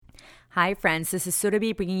Hi friends, this is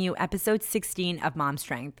Surabhi bringing you episode 16 of Mom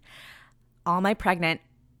Strength. All my pregnant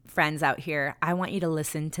friends out here, I want you to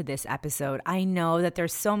listen to this episode. I know that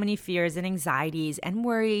there's so many fears and anxieties and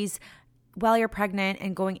worries while you're pregnant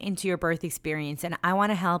and going into your birth experience, and I want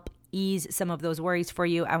to help ease some of those worries for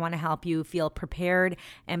you. I want to help you feel prepared,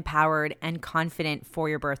 empowered, and confident for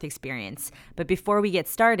your birth experience. But before we get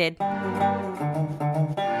started,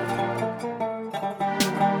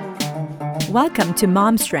 welcome to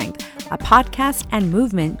Mom Strength, a podcast and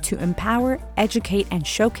movement to empower, educate, and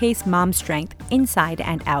showcase mom strength inside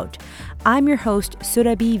and out. I'm your host,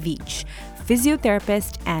 Surabhi Veech,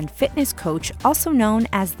 physiotherapist and fitness coach, also known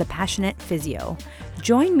as the Passionate Physio.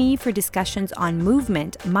 Join me for discussions on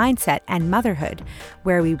movement, mindset, and motherhood,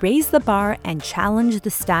 where we raise the bar and challenge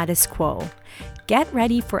the status quo. Get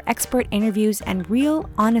ready for expert interviews and real,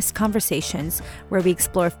 honest conversations where we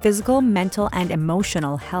explore physical, mental, and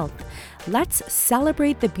emotional health. Let's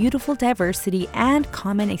celebrate the beautiful diversity and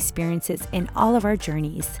common experiences in all of our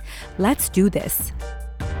journeys. Let's do this.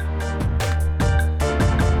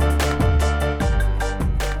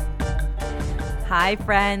 Hi,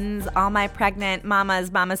 friends, all my pregnant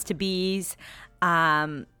mamas to bees.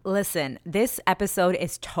 Listen, this episode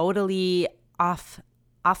is totally off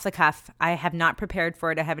the cuff. I have not prepared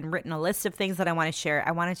for it. I haven't written a list of things that I want to share.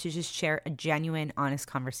 I wanted to just share a genuine, honest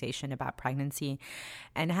conversation about pregnancy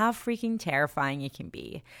and how freaking terrifying it can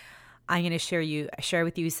be. I'm going to share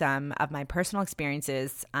with you some of my personal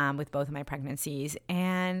experiences with both of my pregnancies,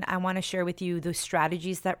 and I want to share with you the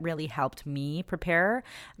strategies that really helped me prepare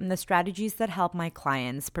and the strategies that help my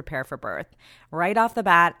clients prepare for birth. Right off the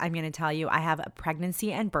bat, I'm going to tell you I have a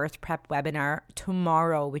pregnancy and birth prep webinar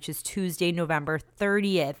tomorrow, which is Tuesday, November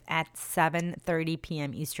 30th at 7:30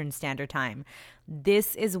 p.m. Eastern Standard Time.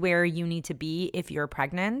 This is where you need to be if you're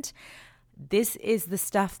pregnant. This is the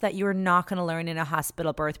stuff that you're not going to learn in a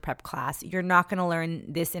hospital birth prep class. You're not going to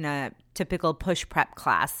learn this in a typical push prep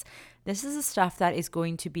class. This is the stuff that is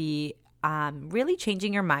going to be really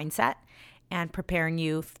changing your mindset and preparing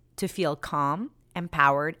you to feel calm,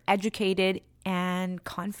 empowered, educated, and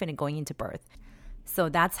confident going into birth. So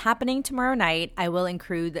that's happening tomorrow night. I will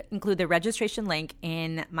include the registration link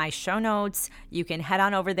in my show notes. You can head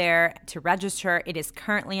on over there to register. It is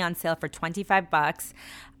currently on sale for $25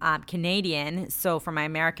 Canadian. So for my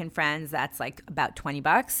American friends, that's like about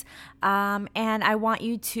 $20. And I want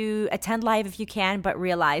you to attend live if you can, but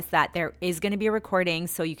realize that there is going to be a recording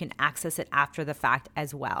so you can access it after the fact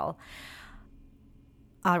as well.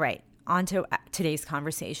 All right, on to today's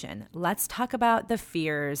conversation. Let's talk about the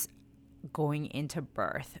fears going into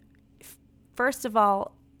birth. First of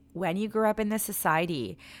all, when you grew up in this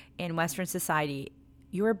society, in Western society,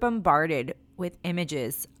 you were bombarded with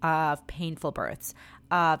images of painful births,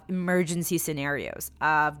 of emergency scenarios,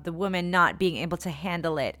 of the woman not being able to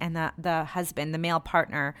handle it, and the husband, the male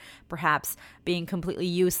partner, perhaps being completely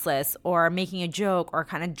useless or making a joke or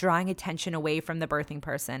kind of drawing attention away from the birthing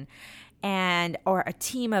person. Or a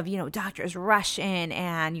team of, doctors rush in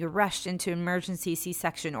and you're rushed into emergency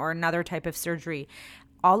C-section or another type of surgery.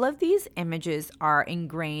 All of these images are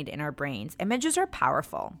ingrained in our brains. Images are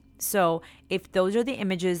powerful. So if those are the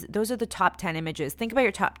images, those are the top 10 images. Think about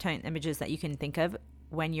your top 10 images that you can think of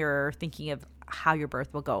when you're thinking of how your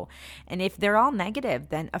birth will go. And if they're all negative,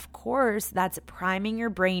 then of course that's priming your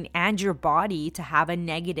brain and your body to have a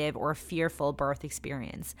negative or fearful birth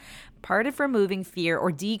experience. Part of removing fear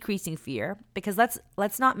or decreasing fear, because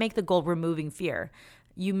let's not make the goal removing fear.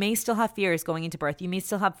 You may still have fears going into birth. You may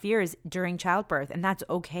still have fears during childbirth, and that's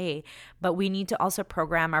okay. But we need to also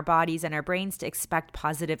program our bodies and our brains to expect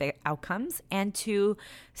positive outcomes and to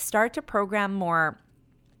start to program more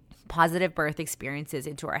positive birth experiences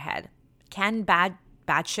into our head. Can bad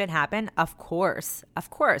shit happen? Of course.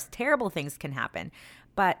 Terrible things can happen.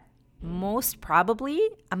 But most probably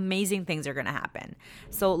amazing things are going to happen.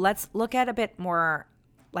 So let's look at a bit more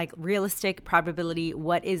like realistic probability,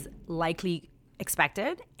 what is likely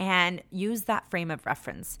expected, and use that frame of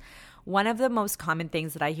reference. One of the most common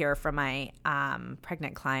things that I hear from my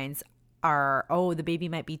pregnant clients are, the baby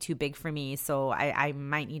might be too big for me, so I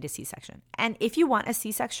might need a C-section. And if you want a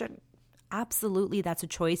C-section, absolutely, that's a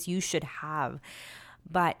choice you should have.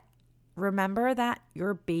 But remember that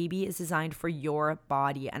your baby is designed for your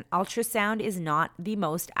body. An ultrasound is not the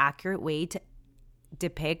most accurate way to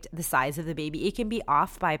depict the size of the baby. It can be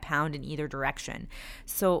off by a pound in either direction,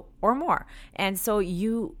 or more. And so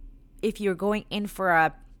if you're going in for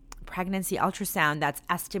a pregnancy ultrasound that's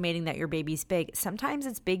estimating that your baby's big, sometimes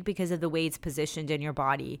it's big because of the way it's positioned in your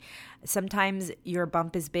body. Sometimes your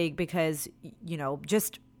bump is big because,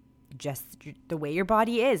 just the way your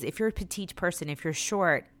body is. If you're a petite person, if you're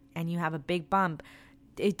short and you have a big bump,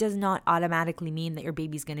 it does not automatically mean that your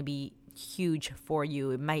baby's going to be huge for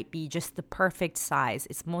you. It might be just the perfect size.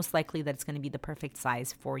 It's most likely that it's going to be the perfect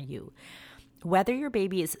size for you. Whether your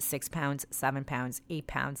baby is 6 pounds, 7 pounds, 8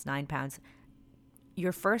 pounds, 9 pounds,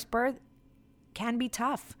 your first birth can be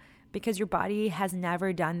tough because your body has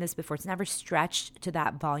never done this before. It's never stretched to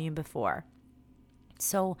that volume before.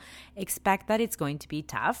 So expect that it's going to be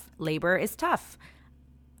tough. Labor is tough,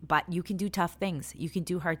 but you can do tough things. You can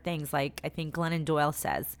do hard things, like I think Glennon Doyle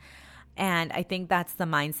says. And I think that's the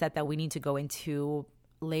mindset that we need to go into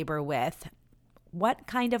labor with. What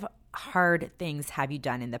kind of hard things have you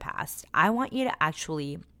done in the past? I want you to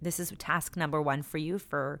actually, this is task number 1 for you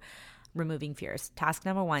for removing fears. Task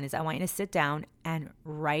number 1 is I want you to sit down and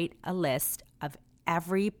write a list of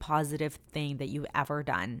every positive thing that you've ever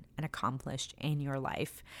done and accomplished in your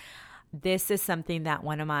life. This is something that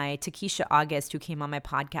one of my, Takesha August, who came on my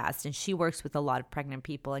podcast, and she works with a lot of pregnant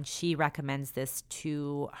people, and she recommends this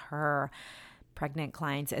to her pregnant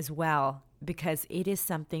clients as well, because it is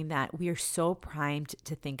something that we are so primed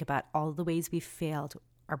to think about all the ways we failed.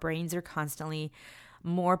 Our brains are constantly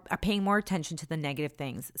paying more attention to the negative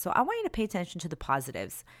things. So I want you to pay attention to the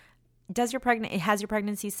positives. Has your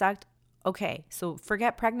pregnancy sucked? Okay, so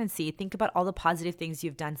forget pregnancy. Think about all the positive things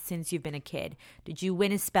you've done since you've been a kid. Did you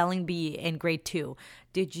win a spelling bee in grade 2?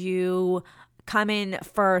 Did you come in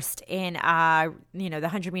first in the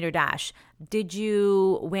 100-meter dash? Did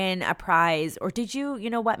you win a prize? Or did you,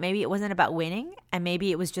 maybe it wasn't about winning, and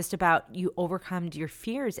maybe it was just about you overcome your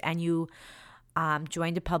fears and you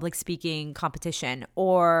joined a public speaking competition,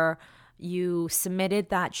 or you submitted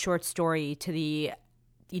that short story to the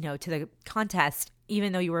contest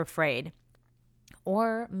even though you were afraid.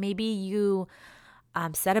 Or maybe you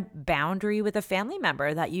set a boundary with a family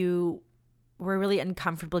member that you were really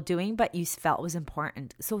uncomfortable doing, but you felt was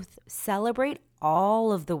important. So celebrate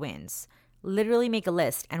all of the wins. Literally make a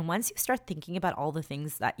list. And once you start thinking about all the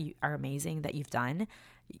things that you are amazing that you've done,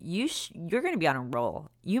 you're going to be on a roll.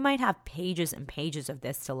 You might have pages and pages of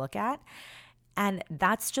this to look at. And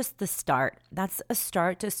that's just the start. That's a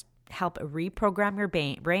start to help reprogram your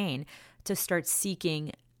brain to start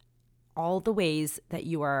seeking all the ways that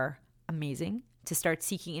you are amazing, to start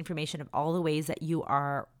seeking information of all the ways that you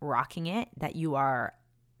are rocking it, that you are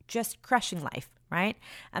just crushing life, right?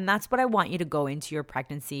 And that's what I want you to go into your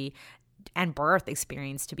pregnancy and birth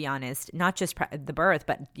experience, to be honest, not just the birth,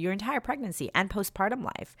 but your entire pregnancy and postpartum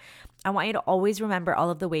life. I want you to always remember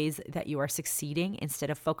all of the ways that you are succeeding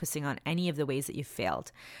instead of focusing on any of the ways that you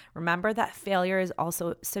failed. Remember that failure is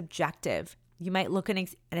also subjective. You might look at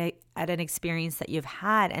an experience that you've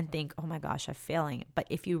had and think, oh my gosh, I'm failing. But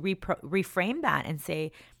if you reframe that and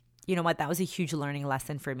say, you know what, that was a huge learning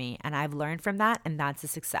lesson for me, and I've learned from that, and that's a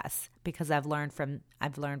success because I've learned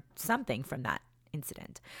something from that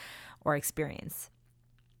incident or experience.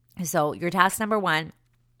 So your task number 1,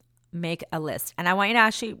 make a list. And I want you to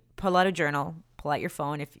actually pull out a journal, pull out your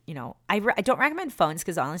phone. If I don't recommend phones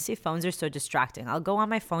because honestly, phones are so distracting. I'll go on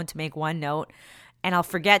my phone to make one note and I'll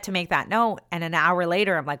forget to make that note. And an hour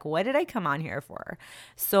later, I'm like, what did I come on here for?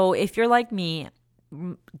 So if you're like me,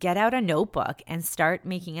 get out a notebook and start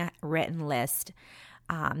making a written list.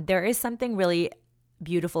 There is something really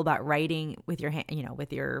beautiful about writing with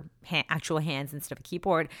your actual hands instead of a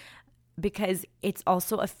keyboard, because it's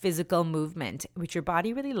also a physical movement, which your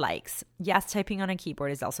body really likes. Yes, typing on a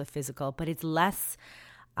keyboard is also physical, but it's less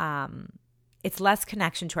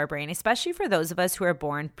connection to our brain, especially for those of us who are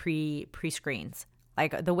born pre-screens.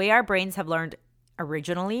 Like the way our brains have learned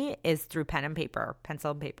originally is through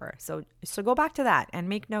pencil and paper. So go back to that and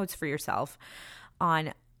make notes for yourself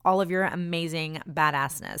on all of your amazing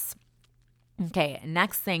badassness. Okay,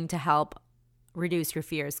 next thing to help reduce your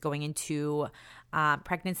fears going into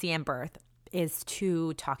pregnancy and birth is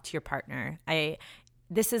to talk to your partner.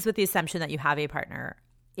 This is with the assumption that you have a partner.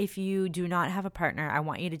 If you do not have a partner, I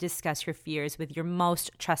want you to discuss your fears with your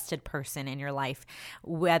most trusted person in your life,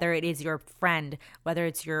 whether it is your friend, whether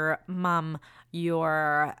it's your mom,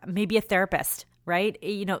 maybe a therapist, right?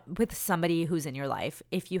 With somebody who's in your life.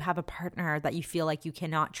 If you have a partner that you feel like you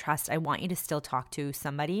cannot trust, I want you to still talk to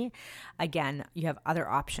somebody. Again, you have other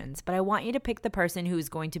options, but I want you to pick the person who's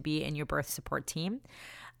going to be in your birth support team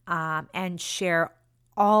and share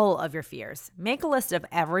all of your fears. Make a list of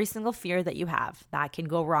every single fear that you have that can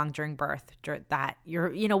go wrong during birth,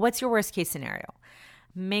 what's your worst case scenario?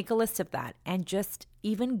 Make a list of that. And just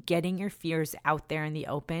even getting your fears out there in the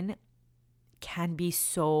open can be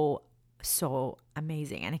so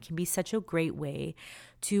amazing. And it can be such a great way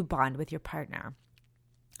to bond with your partner.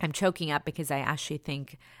 I'm choking up because I actually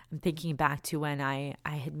I'm thinking back to when I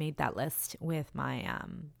had made that list with my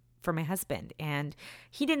for my husband. And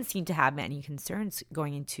he didn't seem to have many concerns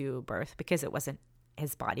going into birth because it wasn't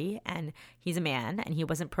his body. And he's a man and he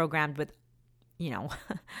wasn't programmed with,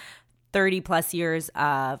 30 plus years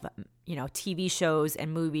of, TV shows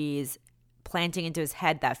and movies planting into his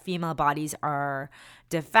head that female bodies are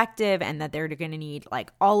defective and that they're going to need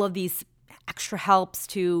like all of these extra helps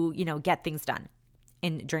to, get things done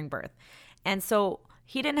during birth. And so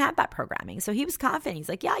he didn't have that programming. So he was confident. He's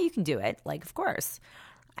like, yeah, you can do it. Like, of course.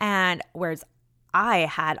 And whereas I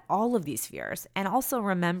had all of these fears, and also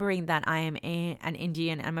remembering that I am an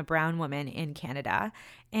Indian, I'm a brown woman in Canada,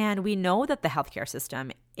 and we know that the healthcare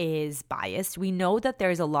system is biased. We know that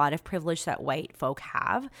there's a lot of privilege that white folk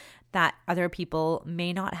have that other people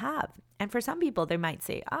may not have. And for some people, they might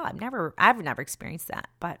say, I've never experienced that.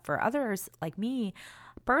 But for others like me,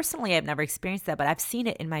 personally, I've never experienced that, but I've seen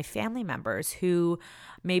it in my family members who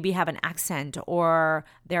maybe have an accent or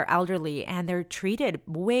they're elderly and they're treated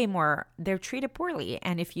poorly.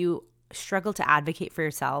 And if you struggle to advocate for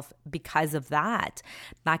yourself because of that,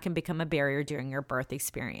 that can become a barrier during your birth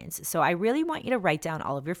experience. So I really want you to write down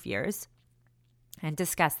all of your fears and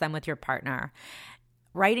discuss them with your partner.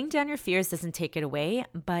 Writing down your fears doesn't take it away,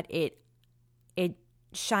 but it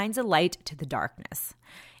shines a light to the darkness.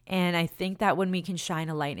 And I think that when we can shine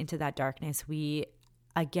a light into that darkness, we,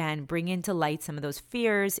 again, bring into light some of those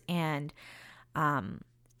fears and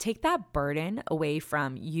take that burden away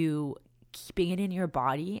from you keeping it in your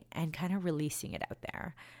body and kind of releasing it out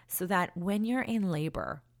there so that when you're in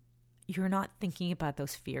labor, you're not thinking about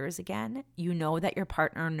those fears again. You know that your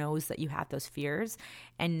partner knows that you have those fears.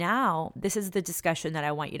 And now this is the discussion that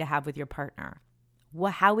I want you to have with your partner.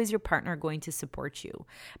 How is your partner going to support you?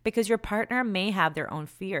 Because your partner may have their own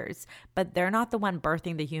fears, but they're not the one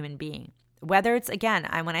birthing the human being. Whether it's, again,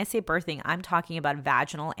 when I say birthing, I'm talking about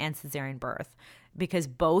vaginal and cesarean birth, because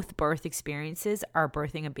both birth experiences are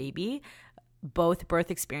birthing a baby. Both birth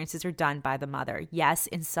experiences are done by the mother. Yes,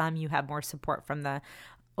 in some you have more support from the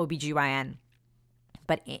OBGYN,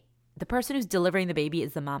 but the person who's delivering the baby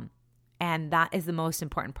is the mom. And that is the most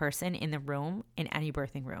important person in the room, in any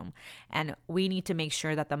birthing room. And we need to make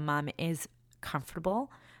sure that the mom is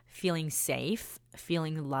comfortable, feeling safe,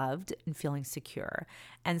 feeling loved, and feeling secure.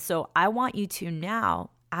 And so I want you to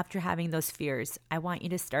now, after having those fears, I want you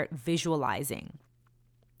to start visualizing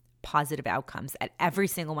positive outcomes at every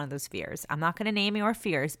single one of those fears. I'm not going to name your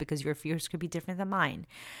fears because your fears could be different than mine.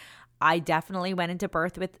 I definitely went into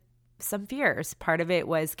birth with some fears. Part of it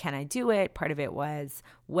was, can I do it? Part of it was,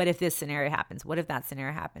 what if this scenario happens? What if that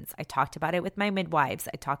scenario happens? I talked about it with my midwives.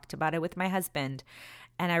 I talked about it with my husband.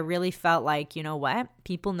 And I really felt like, you know what?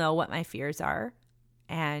 People know what my fears are.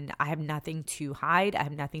 And I have nothing to hide. I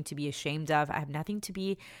have nothing to be ashamed of. I have nothing to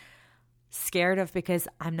be scared of because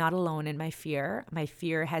I'm not alone in my fear. My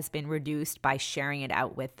fear has been reduced by sharing it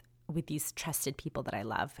out with these trusted people that I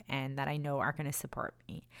love and that I know are going to support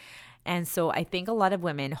me. And so I think a lot of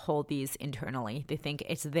women hold these internally. They think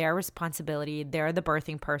it's their responsibility. They're the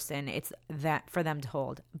birthing person. It's that for them to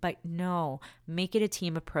hold. But no, make it a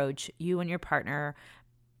team approach. You and your partner,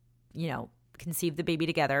 conceive the baby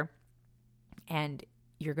together, and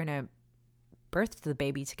you're going to birth the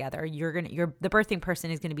baby together. The birthing person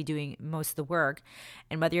is going to be doing most of the work.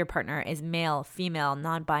 And whether your partner is male, female,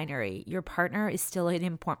 non-binary, your partner is still an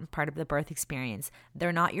important part of the birth experience.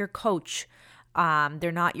 They're not your coach.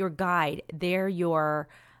 They're not your guide. They're your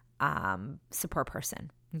support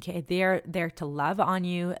person. Okay. They're there to love on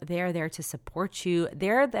you. They're there to support you.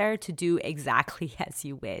 They're there to do exactly as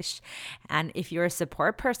you wish. And if you're a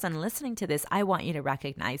support person listening to this, I want you to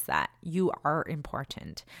recognize that you are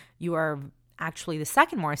important. You are actually the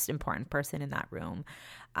second most important person in that room.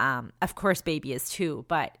 Of course, baby is too,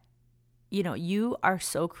 but you are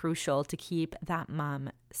so crucial to keep that mom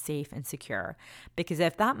safe and secure. Because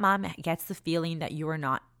if that mom gets the feeling that you are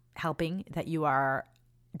not helping, that you are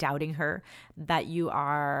doubting her, that you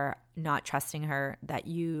are not trusting her, that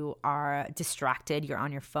you are distracted, you're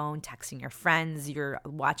on your phone, texting your friends, you're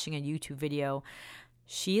watching a YouTube video,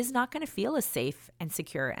 she is not going to feel as safe and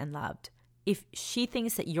secure and loved. If she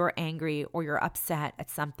thinks that you're angry or you're upset at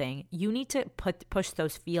something, you need to push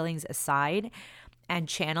those feelings aside and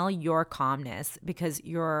channel your calmness, because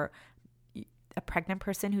a pregnant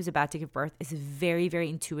person who's about to give birth is very, very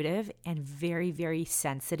intuitive and very, very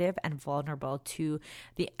sensitive and vulnerable to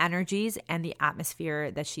the energies and the atmosphere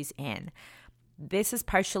that she's in. This is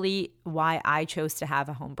partially why I chose to have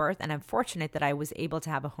a home birth, and I'm fortunate that I was able to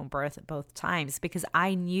have a home birth both times because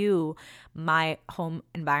I knew my home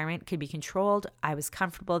environment could be controlled. I was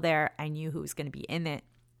comfortable there. I knew who was going to be in it.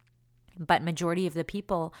 But majority of the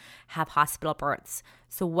people have hospital births.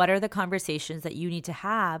 So what are the conversations that you need to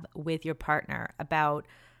have with your partner about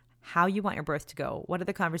how you want your birth to go. What are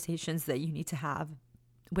the conversations that you need to have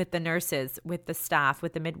with the nurses, with the staff,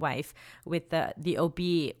 with the midwife, with the OB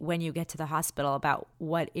when you get to the hospital about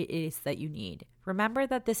what it is that you need. Remember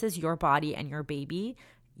that this is your body and your baby.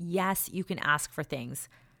 Yes, you can ask for things.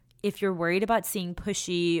 If you're worried about seeing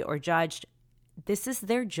pushy or judged, this is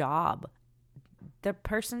their job. The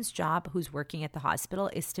person's job who's working at the hospital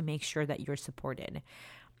is to make sure that you're supported.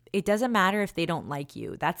 It doesn't matter if they don't like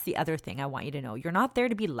you. That's the other thing I want you to know. You're not there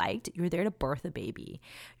to be liked. You're there to birth a baby.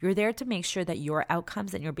 You're there to make sure that your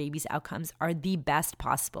outcomes and your baby's outcomes are the best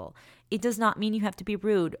possible. It does not mean you have to be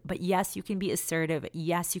rude, but yes, you can be assertive.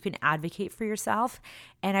 Yes, you can advocate for yourself,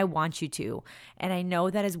 and I want you to. And I know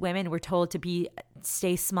that as women, we're told to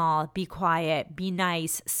stay small, be quiet, be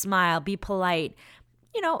nice, smile, be polite.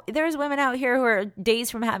 You know, there's women out here who are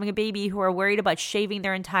days from having a baby who are worried about shaving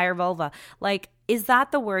their entire vulva. Like, is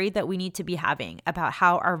that the worry that we need to be having about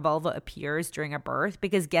how our vulva appears during a birth?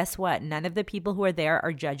 Because guess what? None of the people who are there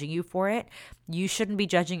are judging you for it. You shouldn't be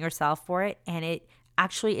judging yourself for it. And it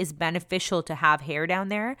actually is beneficial to have hair down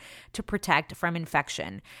there to protect from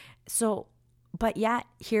infection. So, but yet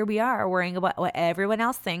here we are worrying about what everyone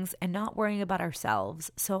else thinks and not worrying about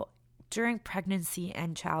ourselves. So during pregnancy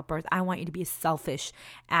and childbirth, I want you to be as selfish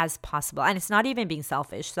as possible. And it's not even being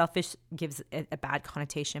selfish. Selfish gives it a bad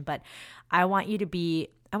connotation, but I want you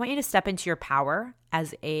to step into your power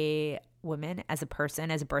as a woman, as a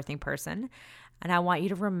person, as a birthing person. And I want you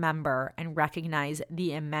to remember and recognize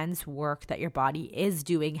the immense work that your body is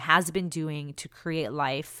doing, has been doing to create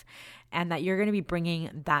life, and that you're going to be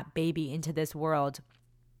bringing that baby into this world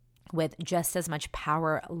with just as much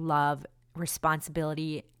power, love,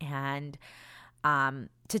 responsibility, and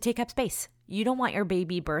to take up space. You don't want your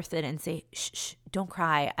baby birthed and say, shh, don't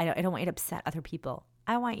cry. I don't want you to upset other people.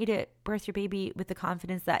 I want you to birth your baby with the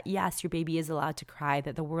confidence that, yes, your baby is allowed to cry,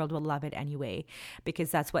 that the world will love it anyway,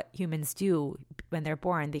 because that's what humans do when they're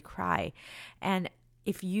born. They cry. And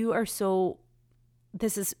if you are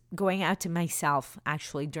this is going out to myself,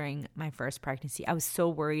 actually, during my first pregnancy. I was so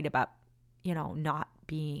worried about,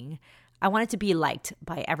 I wanted to be liked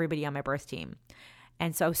by everybody on my birth team.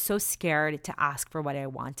 And so I was so scared to ask for what I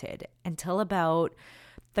wanted until about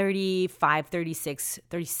 35, 36,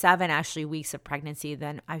 37 actually weeks of pregnancy.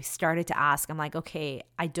 Then I started to ask, I'm like, okay,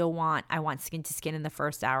 I want skin to skin in the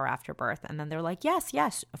first hour after birth. And then they're like,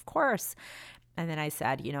 yes, of course. And then I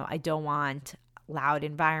said, I don't want loud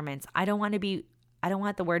environments. I don't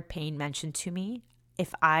want the word pain mentioned to me.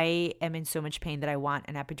 If I am in so much pain that I want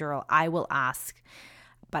an epidural, I will ask.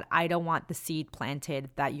 But I don't want the seed planted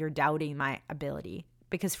that you're doubting my ability.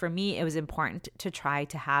 Because for me, it was important to try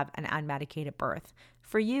to have an unmedicated birth.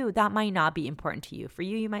 For you, that might not be important to you. For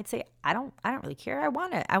you, you might say, I don't really care. I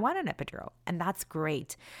want an epidural. And that's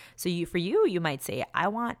great. So you might say, I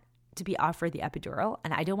want to be offered the epidural,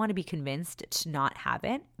 and I don't want to be convinced to not have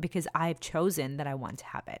it because I've chosen that I want to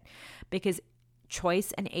have it. Because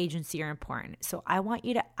choice and agency are important. So I want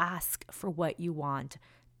you to ask for what you want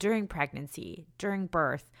during pregnancy, during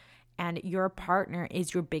birth, and your partner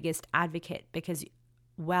is your biggest advocate, because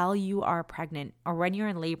while you are pregnant or when you're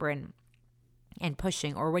in labor and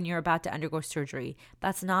pushing, or when you're about to undergo surgery,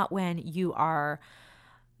 that's not when you are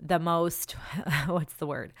the most,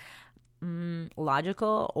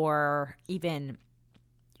 logical, or even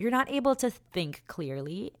you're not able to think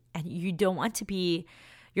clearly, and you don't want to be,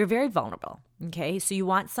 you're very vulnerable. Okay. So you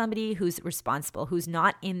want somebody who's responsible, who's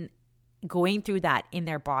not going through that in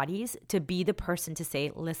their bodies, to be the person to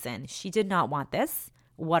say, listen, she did not want this.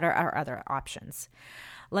 What are our other options?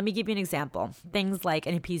 Let me give you an example. Things like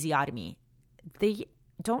an episiotomy. They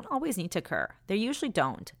don't always need to occur. They usually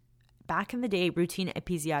don't. Back in the day, routine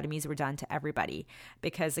episiotomies were done to everybody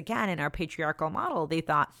because, again, in our patriarchal model, they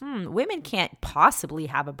thought, women can't possibly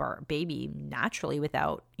have a baby naturally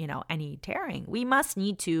without, any tearing. We must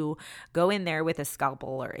need to go in there with a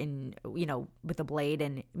scalpel or with a blade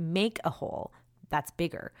and make a hole that's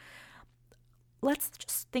bigger. Let's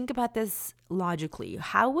just think about this logically.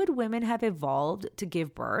 How would women have evolved to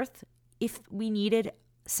give birth if we needed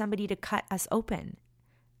somebody to cut us open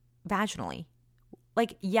vaginally?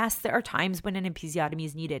 Like, yes, there are times when an episiotomy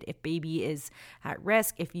is needed. If baby is at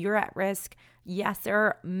risk, if you're at risk, yes, there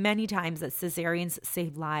are many times that cesareans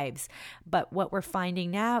save lives. But what we're finding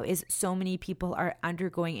now is so many people are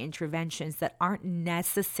undergoing interventions that aren't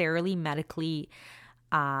necessarily medically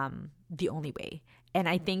the only way. And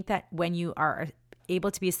I think that when you are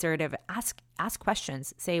able to be assertive, ask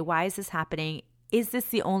questions. Say, why is this happening? Is this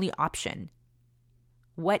the only option?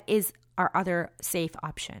 What is our other safe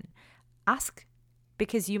option? Ask.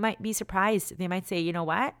 Because you might be surprised. They might say, you know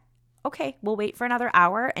what? Okay, we'll wait for another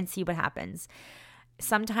hour and see what happens.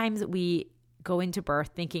 Sometimes we go into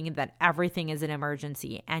birth thinking that everything is an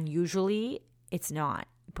emergency, and usually it's not.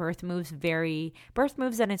 Birth moves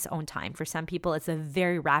at its own time. For some people, it's a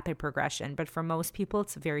very rapid progression, but for most people,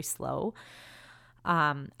 it's very slow.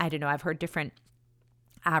 I don't know. I've heard different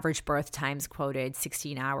average birth times quoted: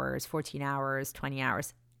 16 hours, 14 hours, 20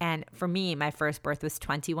 hours. And for me, my first birth was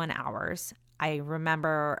 21 hours. I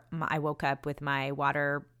remember I woke up with my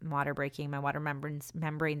water breaking, my water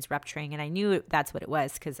membranes rupturing, and I knew that's what it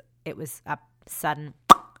was because it was a sudden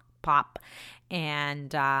pop,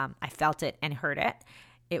 and I felt it and heard it.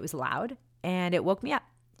 It was loud, and it woke me up.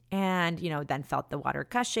 And, then felt the water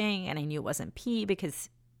gushing, and I knew it wasn't pee because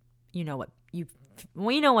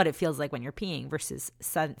we know what it feels like when you're peeing versus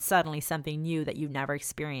suddenly something new that you've never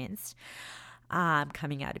experienced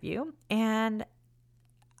coming out of you. And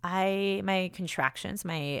my contractions,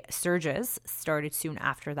 my surges started soon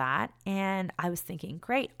after that. And I was thinking,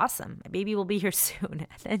 great, awesome, my baby will be here soon.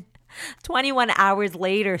 And then 21 hours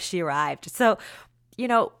later, she arrived. So,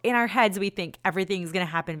 in our heads, we think everything's going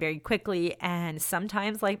to happen very quickly. And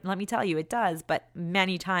sometimes, let me tell you, it does. But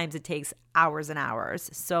many times it takes hours and hours.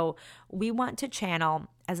 So we want to channel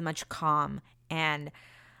as much calm and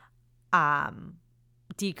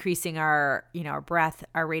decreasing our breath,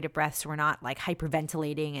 our rate of breath, so we're not like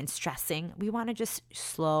hyperventilating and stressing. We want to just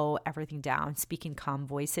slow everything down, speak in calm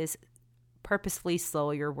voices, purposefully slow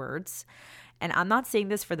your words. And I'm not saying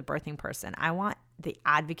this for the birthing person. I want the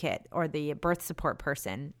advocate or the birth support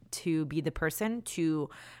person to be the person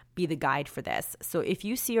to be the guide for this. So if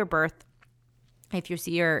you see your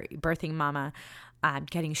birthing mama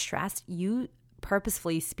getting stressed, you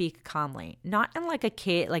purposefully speak calmly, not in like a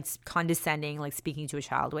kid, like condescending, like speaking to a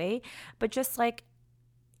child way, but just like,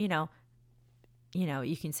 you can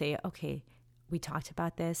say, okay, we talked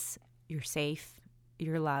about this. You're safe.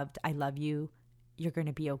 You're loved. I love you. You're going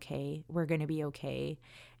to be okay. We're going to be okay.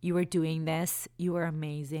 You are doing this. You are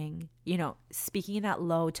amazing. Speaking in that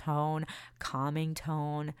low tone, calming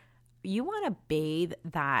tone, you want to bathe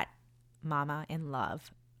that mama in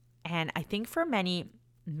love. And I think for many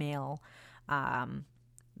male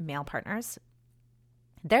partners,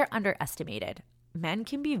 they're underestimated. Men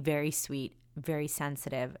can be very sweet, very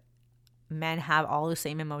sensitive. Men have all the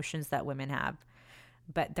same emotions that women have,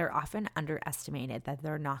 but they're often underestimated, that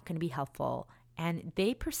they're not going to be helpful. And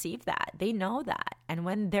they perceive that. They know that. And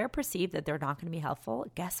when they're perceived that they're not going to be helpful,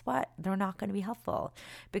 guess what? They're not going to be helpful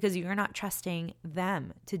because you're not trusting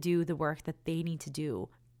them to do the work that they need to do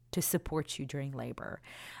to support you during labor.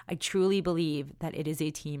 I truly believe that it is a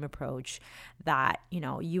team approach, that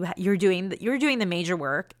you're doing the major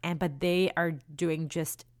work, but they are doing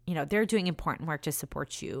they're doing important work to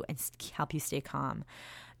support you and help you stay calm.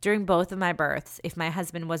 During both of my births, if my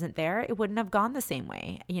husband wasn't there, it wouldn't have gone the same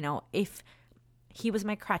way. If he was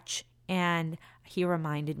my crutch, and he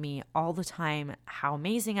reminded me all the time how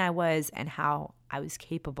amazing I was and how I was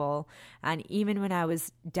capable. And even when I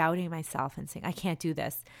was doubting myself and saying, I can't do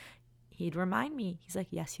this, he'd remind me. He's like,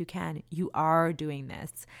 yes, you can. You are doing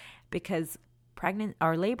this. Because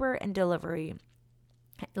labor and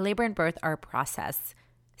birth are a process.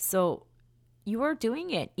 So you are doing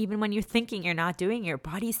it. Even when you're thinking you're not doing it, your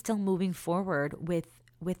body's still moving forward with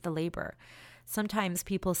the labor. Sometimes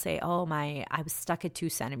people say, I was stuck at 2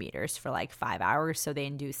 centimeters for like 5 hours, so they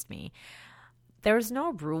induced me. There's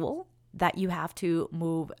no rule that you have to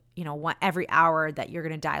move, every hour that you're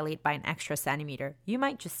going to dilate by an extra centimeter. You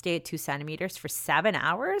might just stay at 2 centimeters for 7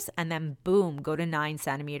 hours and then boom, go to 9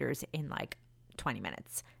 centimeters in like 20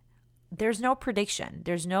 minutes. There's no prediction.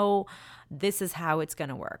 There's no, this is how it's going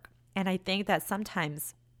to work. And I think that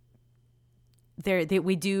sometimes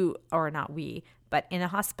we do, or not we, but in a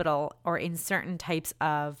hospital or in certain types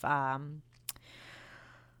of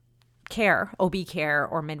care, OB care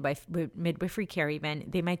or midwifery care even,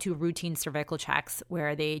 they might do routine cervical checks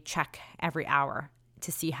where they check every hour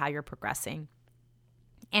to see how you're progressing.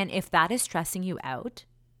 And if that is stressing you out,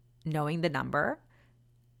 knowing the number,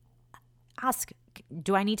 ask,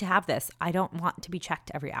 do I need to have this? I don't want to be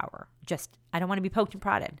checked every hour. I don't want to be poked and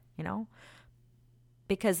prodded,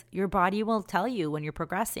 because your body will tell you when you're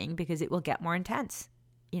progressing, because it will get more intense.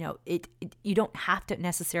 You don't have to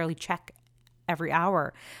necessarily check every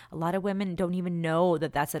hour. A lot of women don't even know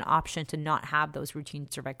that that's an option to not have those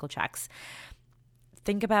routine cervical checks.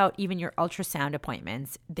 Think about even your ultrasound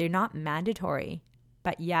appointments. They're not mandatory,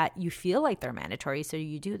 but yet you feel like they're mandatory, so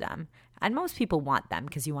you do them. And most people want them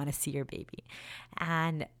because you want to see your baby.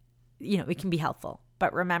 And, it can be helpful.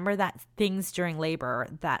 But remember that things during labor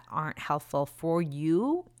that aren't helpful for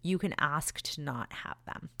you, you can ask to not have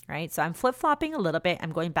them, right? So I'm flip-flopping a little bit.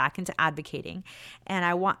 I'm going back into advocating. And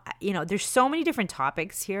I want, there's so many different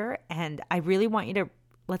topics here. And I really want you to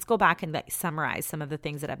let's go back and summarize some of the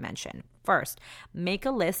things that I've mentioned. First, make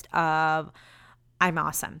a list of I'm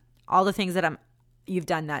awesome. All the things that you've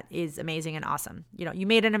done that is amazing and awesome. You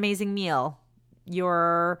made an amazing meal.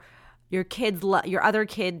 Your kids, your other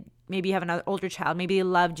kid, maybe you have another older child, maybe they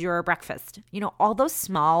loved your breakfast. All those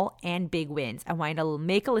small and big wins. I want you to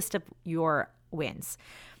make a list of your wins.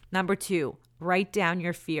 Number 2, write down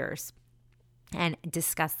your fears and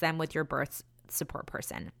discuss them with your birth support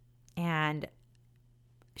person and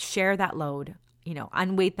share that load,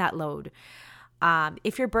 unweight that load.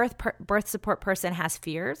 If your birth support person has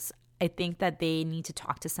fears, I think that they need to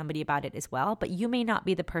talk to somebody about it as well, but you may not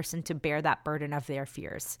be the person to bear that burden of their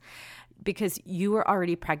fears because you are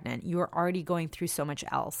already pregnant. You are already going through so much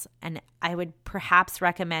else. And I would perhaps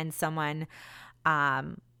recommend someone,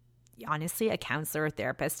 honestly, a counselor or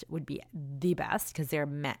therapist would be the best because they're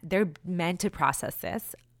meant to process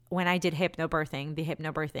this. When I did hypnobirthing, the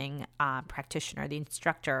hypnobirthing practitioner, the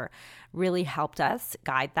instructor, really helped us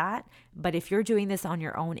guide that. But if you're doing this on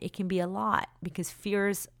your own, it can be a lot because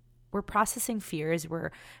we're processing fears,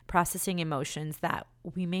 we're processing emotions that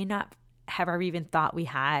we may not have ever even thought we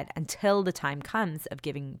had until the time comes of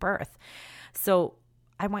giving birth. So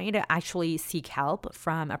I want you to actually seek help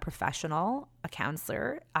from a professional, a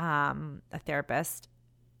counselor, a therapist,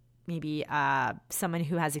 maybe someone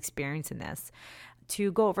who has experience in this, to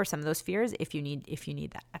go over some of those fears if you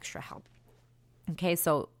need that extra help. Okay,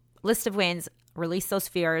 so list of wins, release those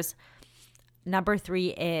fears. Number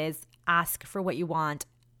 3 is ask for what you want,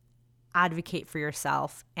 advocate for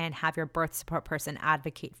yourself, and have your birth support person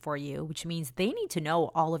advocate for you, which means they need to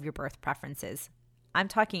know all of your birth preferences. I'm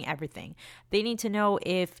talking everything. They need to know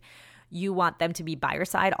if you want them to be by your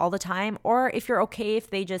side all the time, or if you're okay if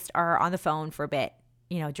they just are on the phone for a bit,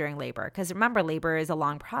 during labor. Because remember, labor is a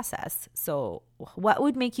long process. So what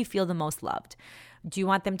would make you feel the most loved? Do you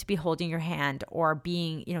want them to be holding your hand or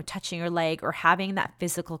being, touching your leg or having that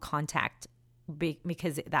physical contact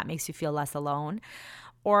because that makes you feel less alone?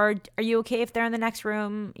 Or are you okay if they're in the next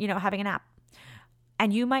room, having a nap?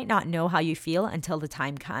 And you might not know how you feel until the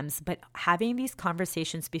time comes, but having these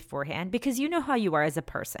conversations beforehand, because you know how you are as a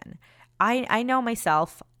person. I know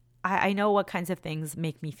myself. I know what kinds of things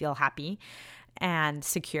make me feel happy and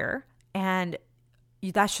secure. And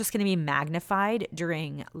that's just going to be magnified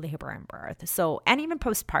during labor and birth. So, and even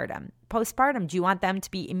postpartum. Postpartum, do you want them to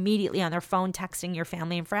be immediately on their phone texting your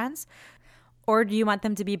family and friends? Or do you want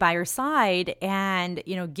them to be by your side and,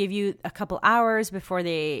 give you a couple hours before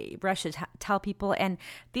they rush to tell people? And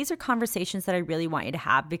these are conversations that I really want you to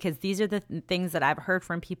have, because these are the things that I've heard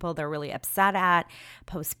from people they're really upset at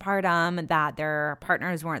postpartum, that their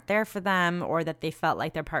partners weren't there for them, or that they felt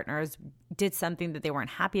like their partners did something that they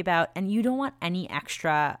weren't happy about. And you don't want any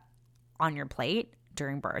extra on your plate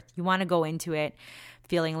during birth. You want to go into it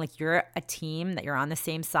feeling like you're a team, that you're on the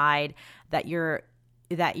same side, that your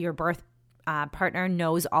birth partner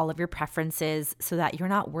knows all of your preferences, so that you're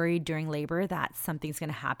not worried during labor that something's going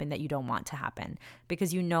to happen that you don't want to happen,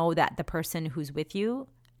 because you know that the person who's with you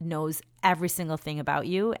knows every single thing about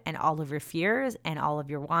you and all of your fears and all of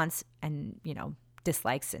your wants and,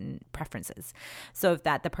 dislikes and preferences. So if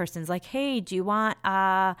the person's like, hey, do you want,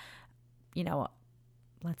 let's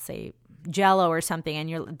say Jell-O or something,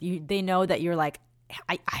 and they know that you're like,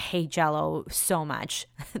 I hate Jell-O so much.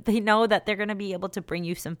 They know that they're going to be able to bring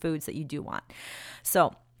you some foods that you do want.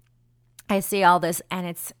 So I say all this,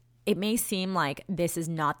 and it may seem like this is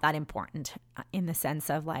not that important in the sense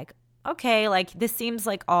of like, okay, like this seems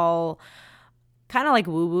like all kind of like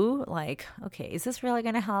woo-woo, like, okay, is this really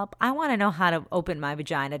going to help? I want to know how to open my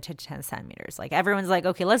vagina to 10 centimeters. Like everyone's like,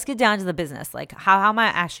 okay, let's get down to the business. Like how am I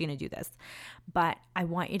actually going to do this? But I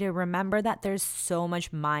want you to remember that there's so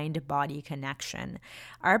much mind-body connection.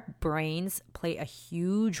 Our brains play a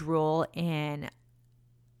huge role in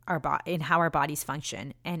in how our bodies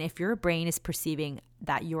function. And if your brain is perceiving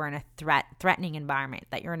that you're in a threatening environment,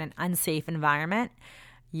 that you're in an unsafe environment,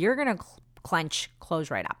 you're going to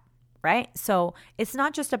close right up. Right? So it's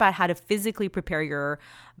not just about how to physically prepare your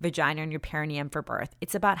vagina and your perineum for birth.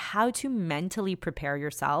 It's about how to mentally prepare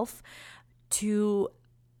yourself to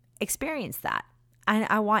experience that. And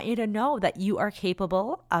I want you to know that you are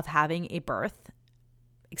capable of having a birth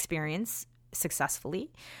experience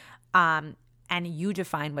successfully. And you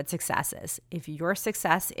define what success is. If your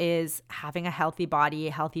success is having a healthy body,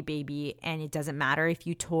 a healthy baby, and it doesn't matter if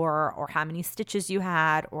you tore or how many stitches you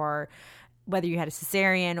had, or whether you had a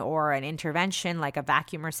cesarean or an intervention like a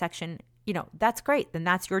vacuum resection, that's great. Then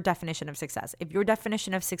that's your definition of success. If your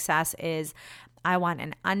definition of success is, I want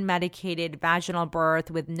an unmedicated vaginal birth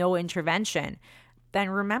with no intervention, then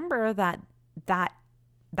remember that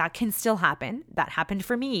that can still happen. That happened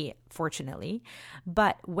for me, fortunately.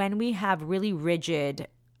 But when we have really rigid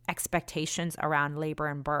expectations around labor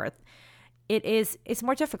and birth, it's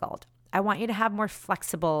more difficult. I want you to have more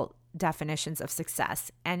flexible definitions of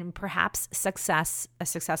success. And perhaps a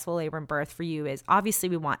successful labor and birth for you is, obviously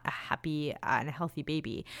we want a happy and a healthy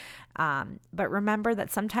baby. But remember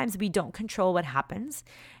that sometimes we don't control what happens.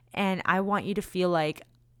 And I want you to feel like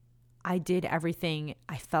I did everything,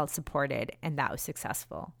 I felt supported, and that was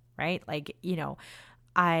successful, right? Like,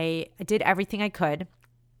 I did everything I could.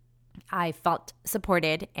 I felt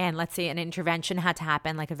supported, and let's say an intervention had to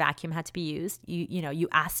happen, like a vacuum had to be used. You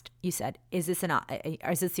asked, you said, is this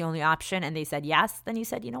the only option? And they said yes. Then you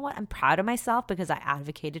said, you know what? I'm proud of myself because I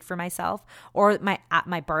advocated for myself, or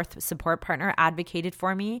my birth support partner advocated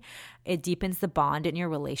for me. It deepens the bond in your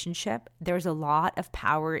relationship. There's a lot of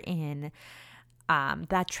power in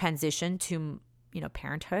that transition to,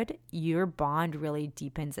 parenthood. Your bond really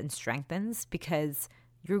deepens and strengthens because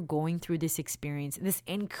you're going through this experience, this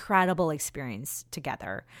incredible experience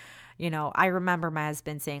together. I remember my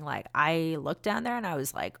husband saying, like, I looked down there and I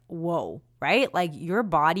was like, whoa, right? Like, your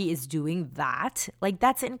body is doing that. Like,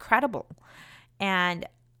 that's incredible. And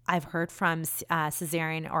I've heard from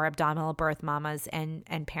cesarean or abdominal birth mamas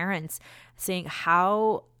and parents saying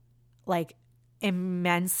how, like,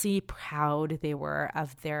 immensely proud they were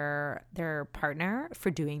of their partner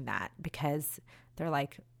for doing that, because they're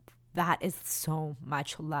like, that is so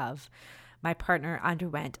much love. My partner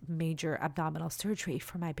underwent major abdominal surgery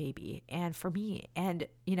for my baby and for me. And,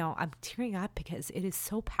 I'm tearing up because it is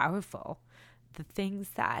so powerful. The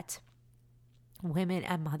things that women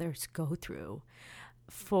and mothers go through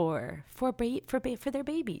for their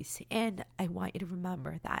babies. And I want you to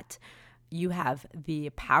remember that you have the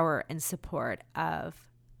power and support of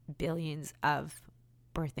billions of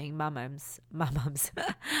birthing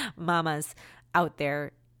mamas out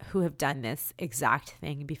there who have done this exact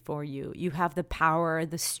thing before you. You have the power,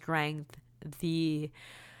 the strength, the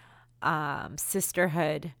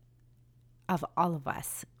sisterhood of all of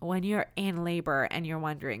us. When you're in labor and you're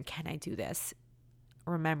wondering, can I do this?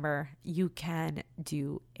 Remember, you can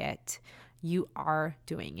do it. You are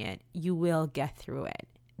doing it. You will get through it.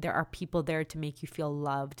 There are people there to make you feel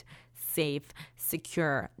loved, safe,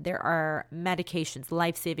 secure. There are medications,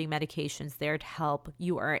 life-saving medications there to help.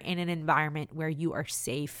 You are in an environment where you are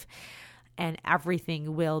safe, and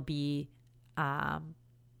everything will be on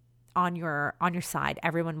your side.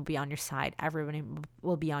 Everyone will be on your side. Everyone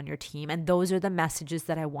will be on your team. And those are the messages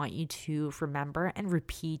that I want you to remember and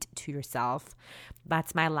repeat to yourself.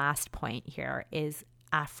 That's my last point here, is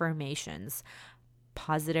affirmations.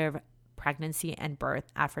 Positive pregnancy and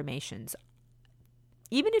birth affirmations.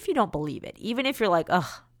 Even if you don't believe it, even if you're like, ugh,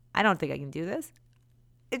 I don't think I can do this,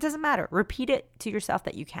 it doesn't matter. Repeat it to yourself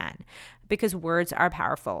that you can, because words are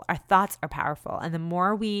powerful. Our thoughts are powerful. And the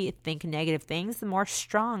more we think negative things, the more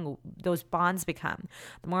strong those bonds become.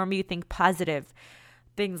 The more we think positive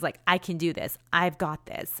things like, I can do this, I've got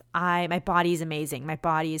this, my body is amazing, my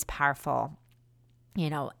body is powerful.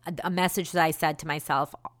 A message that I said to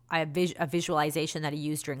myself, a visualization that I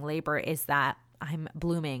used during labor is that I'm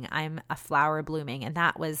blooming. I'm a flower blooming. And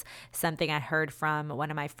that was something I heard from one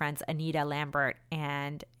of my friends, Anita Lambert,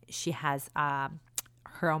 and she has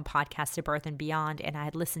her own podcast, To Birth and Beyond. And I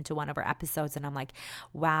had listened to one of her episodes and I'm like,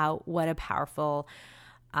 wow, what a powerful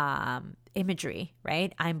imagery,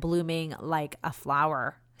 right? I'm blooming like a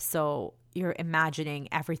flower. So you're imagining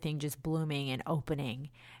everything just blooming and opening.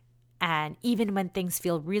 And even when things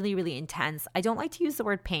feel really, really intense, I don't like to use the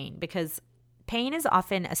word pain, because pain is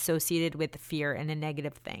often associated with fear and a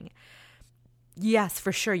negative thing. Yes,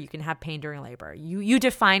 for sure, you can have pain during labor. You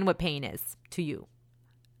define what pain is to you.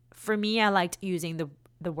 For me, I liked using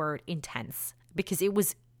the word intense, because it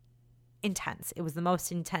was intense. It was the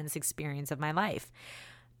most intense experience of my life.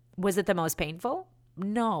 Was it the most painful?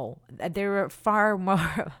 No, there were far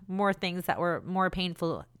more things that were more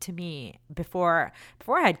painful to me before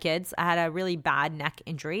I had kids. I had a really bad neck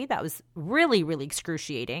injury that was really, really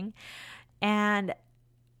excruciating. And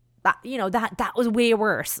that was way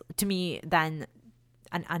worse to me than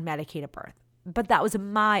an unmedicated birth. But that was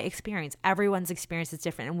my experience. Everyone's experience is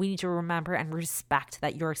different. And we need to remember and respect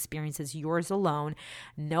that your experience is yours alone.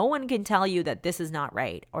 No one can tell you that this is not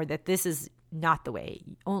right, or that this is not the way,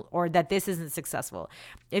 or that this isn't successful.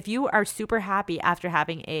 If you are super happy after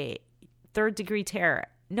having a 3rd-degree tear,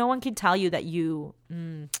 no one can tell you that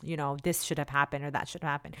this should have happened or that should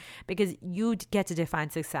have happened, because you get to define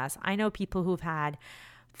success. I know people who've had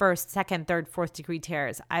 1st, 2nd, 3rd, 4th-degree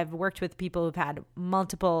tears. I've worked with people who've had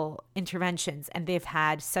multiple interventions, and they've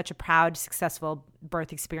had such a proud, successful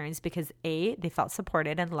birth experience because A, they felt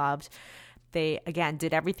supported and loved, They, again,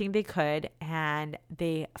 did everything they could, and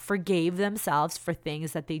they forgave themselves for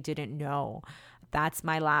things that they didn't know. That's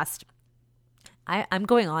my last. I'm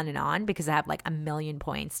going on and on because I have like a million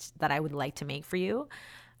points that I would like to make for you.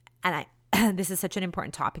 And this is such an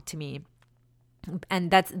important topic to me.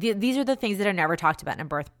 And these are the things that are never talked about in a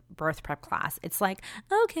birth prep class. It's like,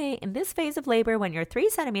 okay, in this phase of labor, when you're 3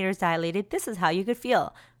 centimeters dilated, this is how you could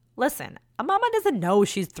feel. Listen, a mama doesn't know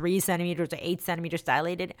she's 3 centimeters or 8 centimeters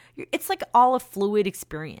dilated. It's like all a fluid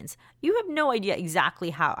experience. You have no idea exactly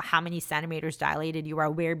how many centimeters dilated you are,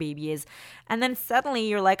 where baby is. And then suddenly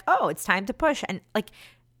you're like, oh, it's time to push. And like,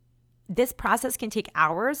 this process can take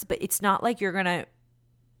hours, but it's not like you're going to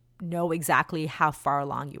know exactly how far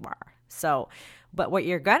along you are. So, but what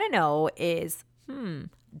you're going to know is,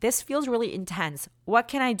 this feels really intense. What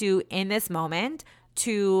can I do in this moment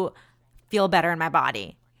to feel better in my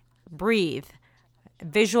body? Breathe,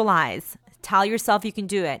 visualize, tell yourself you can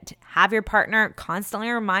do it. Have your partner constantly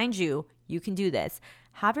remind you can do this.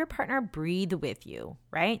 Have your partner breathe with you,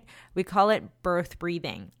 right? We call it birth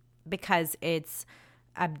breathing because it's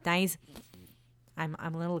a nice, I'm a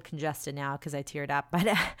little congested now because I teared up, but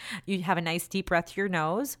you have a nice deep breath through your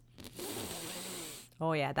nose.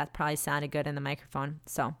 Oh yeah, that probably sounded good in the microphone.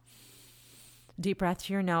 So deep breath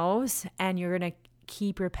through your nose, and you're going to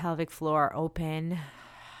keep your pelvic floor open,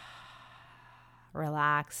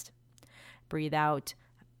 relaxed. Breathe out.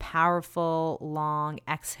 Powerful, long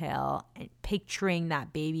exhale, and picturing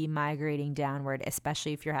that baby migrating downward,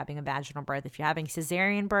 especially if you're having a vaginal birth. If you're having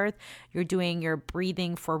cesarean birth, you're doing your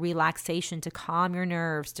breathing for relaxation to calm your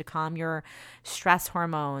nerves, to calm your stress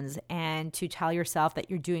hormones, and to tell yourself that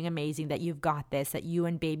you're doing amazing, that you've got this, that you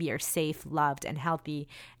and baby are safe, loved, and healthy,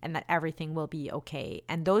 and that everything will be okay.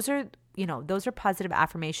 And those are positive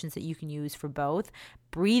affirmations that you can use for both.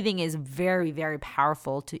 Breathing is very, very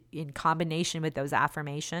powerful in combination with those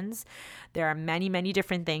affirmations. There are many, many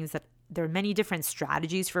different things there are many different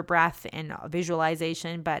strategies for breath and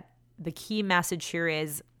visualization, but the key message here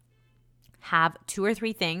is have 2 or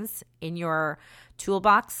 3 things in your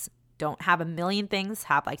toolbox. Don't have a million things.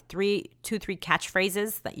 Have like 2, 3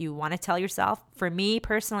 catchphrases that you want to tell yourself. For me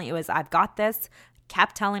personally, it was, I've got this.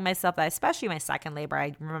 Kept telling myself that, especially my second labor.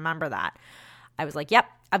 I remember that. I was like, yep,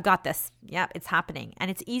 I've got this. Yep, it's happening. And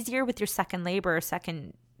it's easier with your second labor or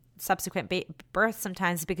second subsequent birth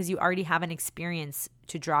sometimes because you already have an experience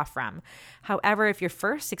to draw from. However, if your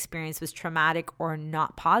first experience was traumatic or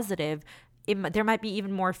not positive, there might be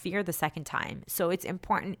even more fear the second time. So it's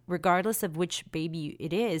important, regardless of which baby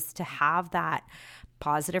it is, to have that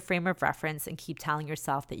positive frame of reference and keep telling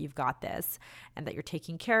yourself that you've got this and that you're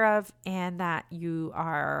taken care of and that you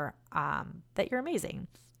are that you're amazing.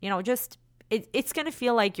 It's going to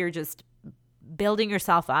feel like you're just building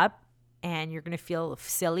yourself up and you're going to feel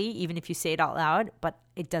silly even if you say it out loud, but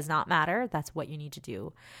it does not matter. That's what you need to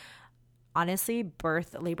do. Honestly,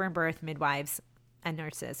 labor and birth midwives and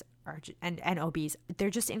nurses and OBs,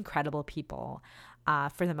 they're just incredible people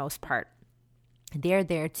for the most part. They're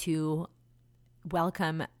there to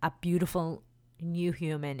welcome a beautiful new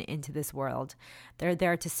human into this world. They're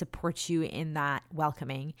there to support you in that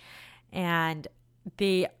welcoming. And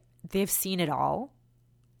they've seen it all.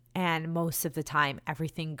 And most of the time,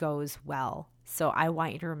 everything goes well. So I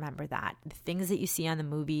want you to remember that. The things that you see on the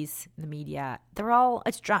movies, the media,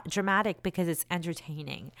 it's dramatic because it's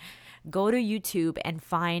entertaining. Go to YouTube and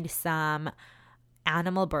find some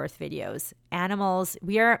animal birth videos. Animals,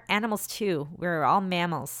 we are animals too. We're all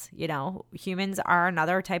mammals, Humans are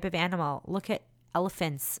another type of animal. Look at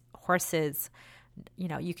elephants, horses.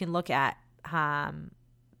 You can look at,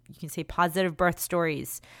 you can say positive birth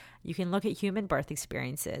stories. You can look at human birth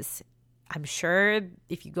experiences. I'm sure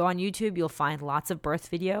if you go on YouTube, you'll find lots of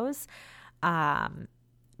birth videos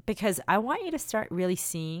because I want you to start really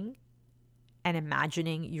seeing and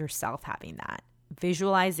imagining yourself having that.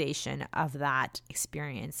 Visualization of that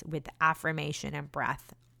experience with affirmation and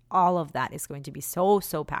breath. All of that is going to be so,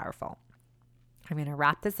 so powerful. I'm going to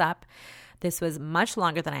wrap this up. This was much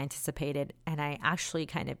longer than I anticipated, and I actually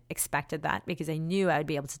kind of expected that because I knew I would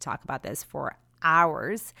be able to talk about this for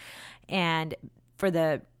hours. And for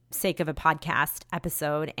the sake of a podcast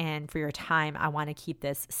episode and for your time, I want to keep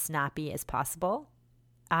this snappy as possible.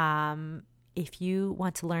 If you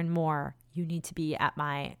want to learn more, you need to be at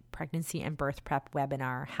my pregnancy and birth prep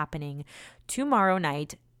webinar happening tomorrow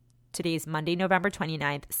night. Today's Monday, November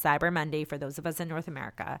 29th, Cyber Monday for those of us in North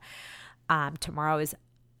America. Tomorrow is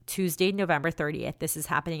Tuesday, November 30th. This is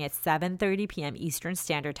happening at 7:30 p.m. Eastern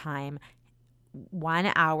Standard Time.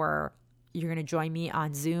 1 hour You're going to join me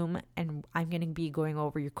on Zoom, and I'm going to be going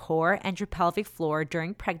over your core and your pelvic floor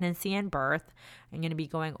during pregnancy and birth. I'm going to be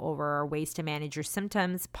going over ways to manage your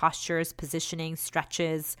symptoms, postures, positioning,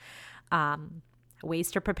 stretches,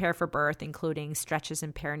 ways to prepare for birth, including stretches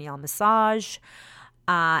and perineal massage.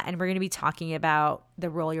 And we're going to be talking about the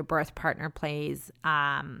role your birth partner plays,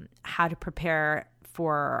 how to prepare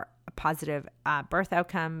for a positive birth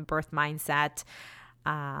outcome, birth mindset,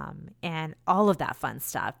 and all of that fun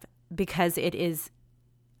stuff. Because it is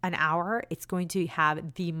an hour, it's going to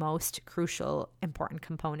have the most crucial, important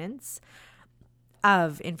components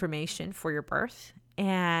of information for your birth.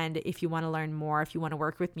 And if you want to learn more, if you want to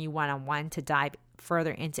work with me one-on-one to dive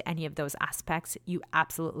further into any of those aspects, you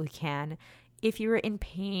absolutely can. If you're in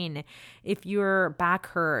pain, if your back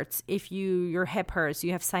hurts, if your hip hurts,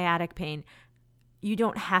 you have sciatic pain, you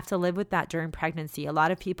don't have to live with that during pregnancy. A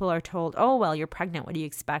lot of people are told, oh, well, you're pregnant. What do you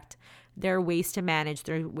expect? There are ways to manage.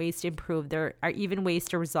 There are ways to improve. There are even ways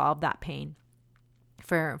to resolve that pain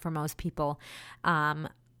for most people. I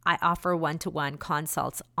offer one-to-one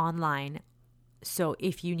consults online. So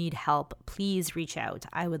if you need help, please reach out.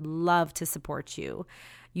 I would love to support you.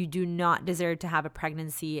 You do not deserve to have a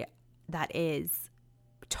pregnancy that is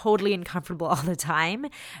totally uncomfortable all the time.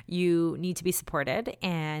 You need to be supported,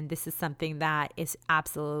 and this is something that is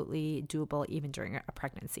absolutely doable even during a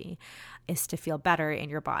pregnancy, is to feel better in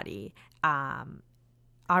your body. All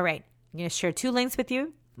right, I'm going to share 2 links with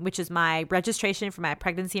you, which is my registration for my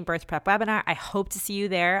pregnancy and birth prep webinar. I hope to see you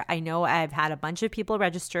there. I know I've had a bunch of people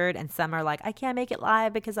registered, and some are like, I can't make it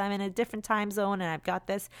live because I'm in a different time zone and I've got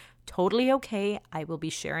this. Totally okay. I will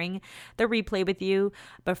be sharing the replay with you.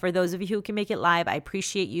 But for those of you who can make it live, I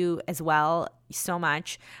appreciate you as well so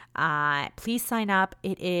much. Please sign up.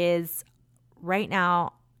 It is right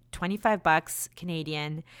now $25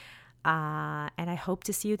 Canadian. And I hope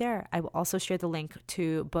to see you there. I will also share the link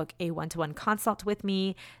to book a one-to-one consult with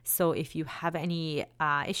me. So if you have any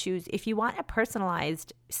issues, if you want a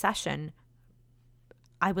personalized session,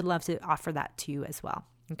 I would love to offer that to you as well.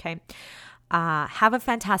 Okay. Have a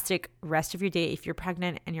fantastic rest of your day. If you're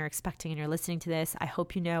pregnant and you're expecting and you're listening to this, I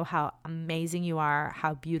hope you know how amazing you are,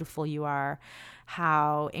 how beautiful you are,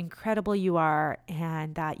 how incredible you are,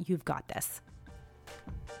 and that you've got this.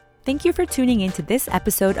 Thank you for tuning into this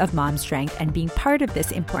episode of Mom Strength and being part of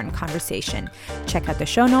this important conversation. Check out the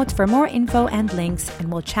show notes for more info and links,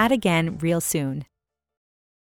 and we'll chat again real soon.